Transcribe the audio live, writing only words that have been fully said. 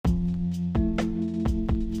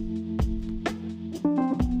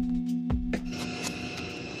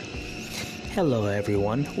Hello,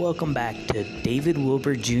 everyone. Welcome back to David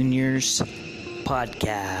Wilbur Jr.'s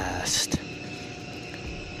podcast.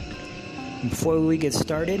 Before we get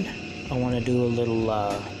started, I want to do a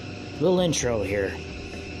little intro here.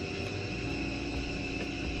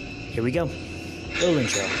 Here we go. Little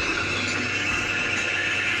intro.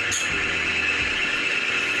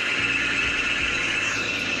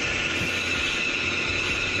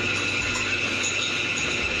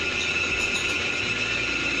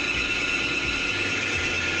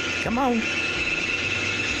 Come on.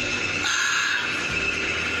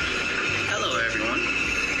 Hello, everyone.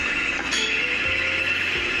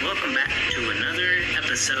 Welcome back to another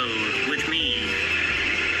episode with me,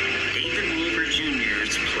 David Wilbur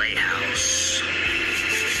Jr.'s Playhouse.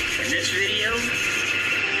 In this video,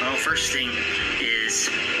 first thing is,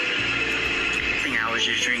 the thing I was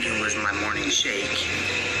just drinking was my morning shake.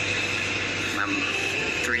 My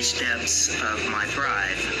 3 steps of my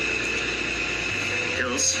Thrive.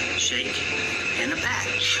 Pills, shake, and a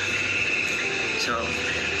patch. So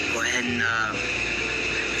go ahead and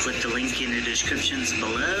click the link in the descriptions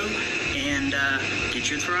below and get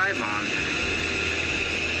your Thrive on.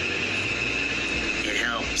 It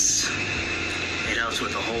helps. It helps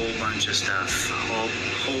with a whole bunch of stuff.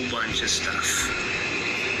 Whole bunch of stuff.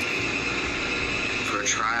 For a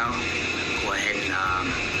trial, go ahead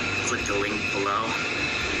and click the link below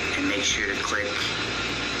and make sure to click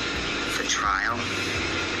the trial.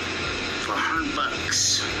 For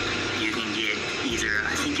 $100, you can get either,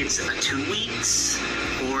 I think it's 2 weeks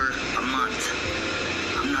or a month.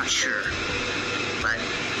 I'm not sure. But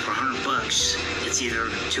for $100, it's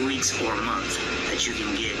either 2 weeks or a month that you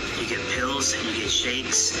can get. You get pills, you get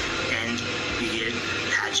shakes, and you get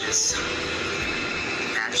patches.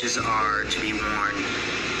 Patches are to be worn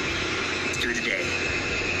through the day.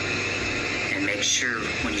 And make sure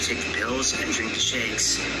when you take the pills and drink the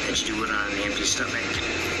shakes that you do it on an empty stomach.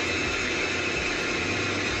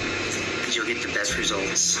 Because you'll get the best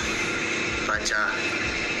results. But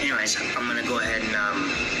anyways, I'm going to go ahead and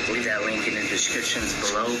leave that link in the descriptions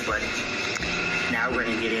below. But now we're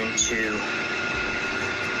going to get into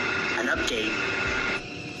an update.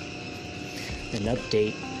 An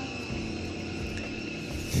update.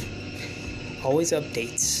 Always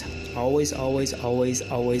updates. Always updates.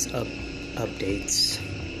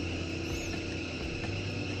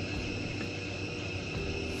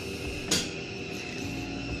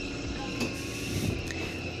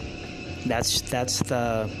 That's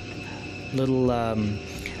the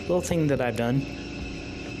little thing that I've done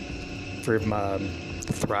for my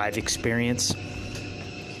Thrive experience.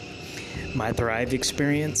 My Thrive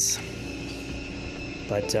experience.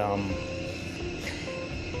 But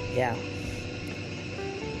yeah.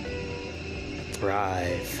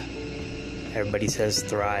 Thrive. Everybody says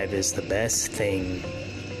Thrive is the best thing.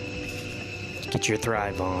 Get your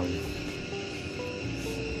Thrive on.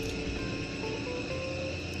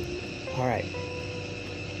 Alright.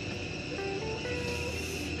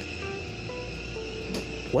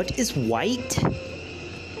 What is white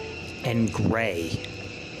and gray?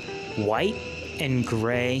 White and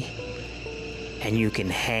gray, and you can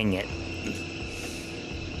hang it.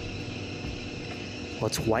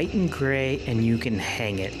 What's white and gray and you can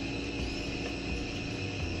hang it?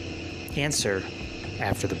 Answer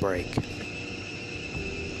after the break.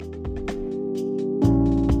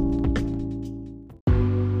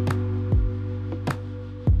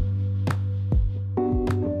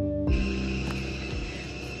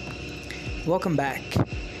 Welcome back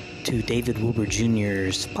to David Wilbur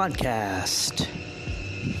Jr.'s podcast.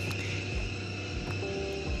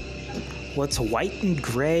 What's white and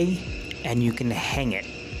gray and you can hang it?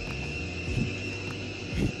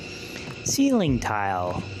 Ceiling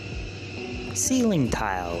tile. Ceiling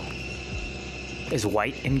tile is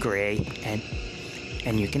white and gray and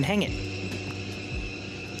you can hang it.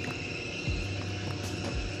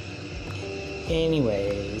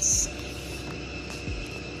 Anyways,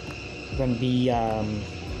 we're gonna be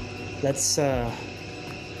let's trying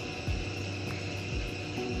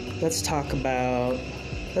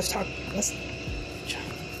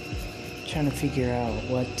to figure out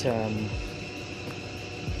what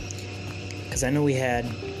because I know we had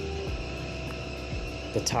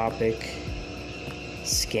the topic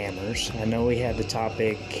scammers. I know we had the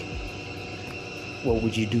topic what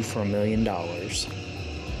would you do for $1 million?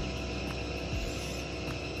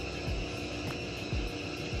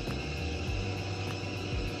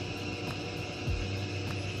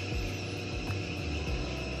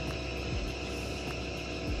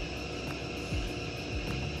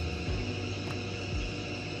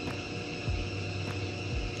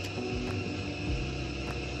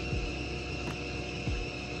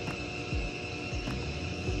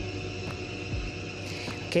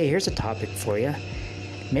 Okay, here's a topic for you.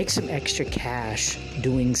 Make some extra cash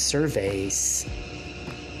doing surveys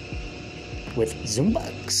with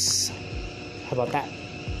Zoombucks. How about that?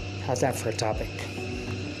 How's that for a topic?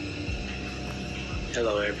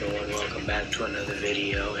 Hello everyone, welcome back to another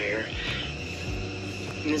video here.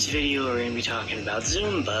 In this video we're going to be talking about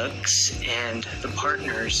Zoombucks and the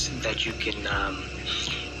partners that you can,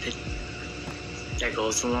 that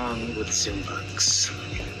goes along with Zoombucks.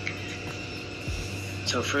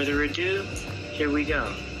 So further ado, here we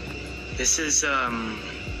go. This is a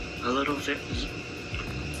little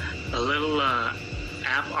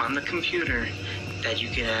app on the computer that you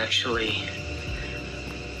can actually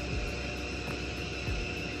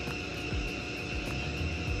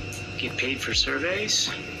get paid for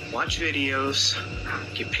surveys, watch videos,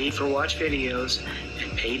 get paid for watch videos,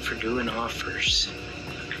 and paid for doing offers.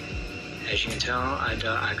 As you can tell, I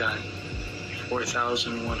got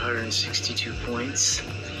 4,162 points.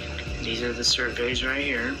 These are the surveys right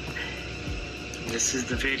here. This is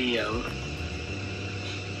the video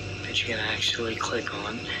that you can actually click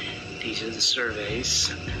on. These are the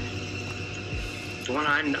surveys. The one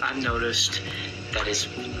I've noticed that is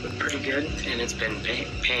pretty good and it's been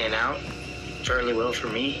paying out fairly well for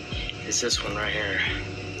me is this one right here.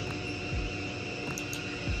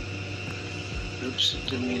 Oops,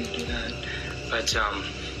 didn't mean to do that. But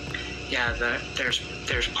yeah,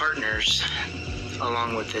 there's partners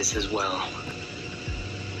along with this as well.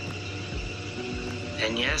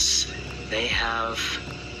 And yes, they have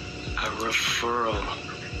a refer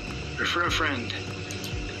a friend,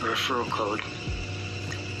 a referral code.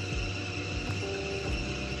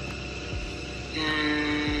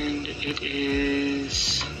 And it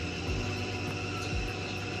is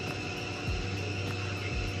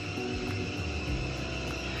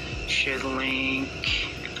share the link.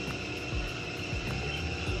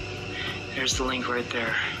 There's the link right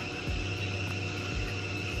there.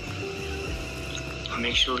 I'll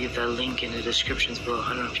make sure to leave that link in the descriptions below.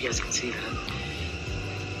 I don't know if you guys can see that.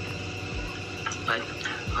 But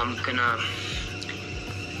I'm gonna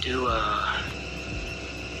do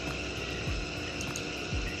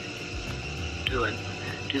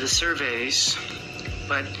the surveys,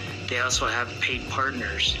 but they also have paid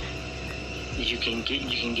partners. You can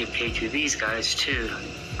get paid through these guys too.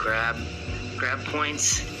 Grab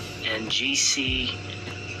points and GC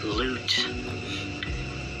loot.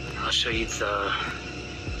 I'll show you the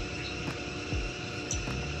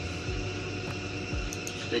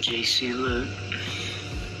GC loot.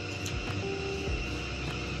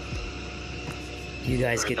 You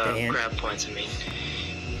guys get the hint. Grab points, I mean.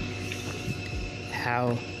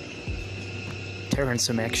 How to earn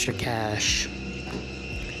some extra cash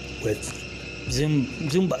with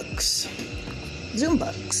Zoombucks.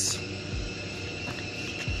 Zoombucks.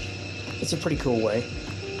 It's a pretty cool way.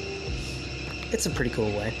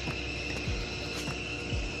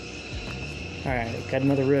 Alright, got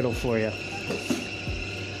another riddle for you.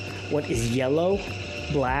 What is yellow,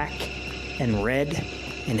 black, and red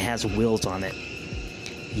and has wheels on it?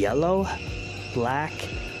 Yellow, black,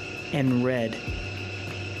 and red.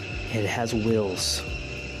 It has wheels.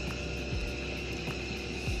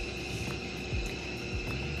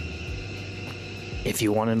 If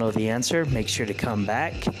you want to know the answer, make sure to come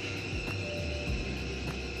back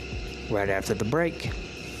right after the break.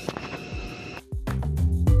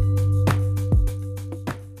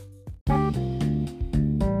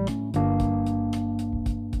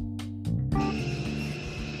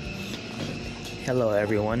 Hello,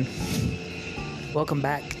 everyone. Welcome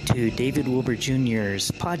back to David Wilbur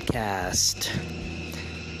Jr.'s podcast.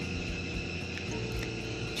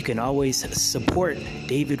 You can always support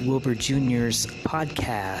David Wilbur Jr.'s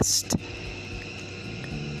podcast.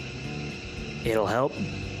 It'll help.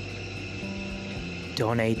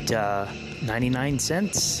 Donate 99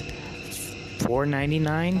 cents,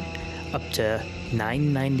 $4.99, up to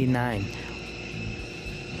 $9.99.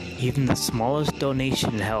 Even the smallest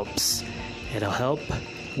donation helps. It'll help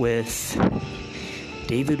with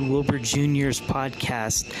David Wilbur Jr.'s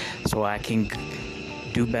podcast so I can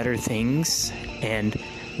do better things and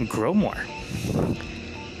grow more.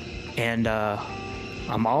 And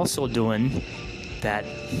I'm also doing that.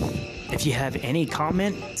 If you have any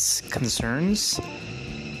comments, concerns,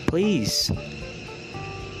 please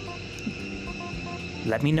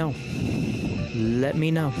let me know.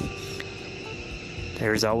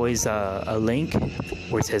 There's always a link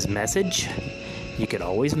where it says message. You can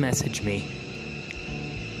always message me.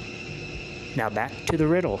 Now back to the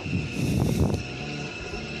riddle.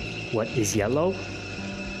 What is yellow,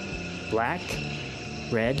 black,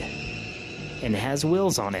 red, and has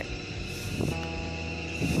wheels on it?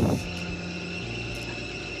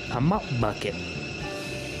 A mop bucket.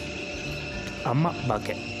 A mop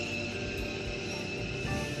bucket.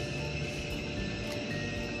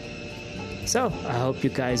 So, I hope you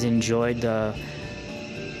guys enjoyed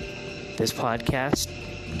this podcast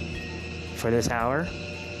for this hour,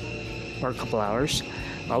 or a couple hours.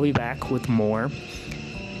 I'll be back with more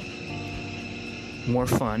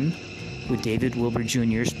fun with David Wilbur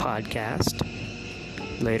Jr.'s podcast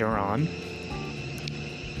later on.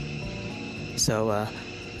 So,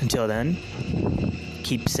 until then,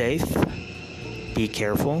 keep safe, be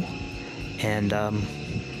careful, and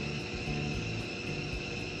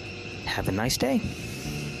have a nice day.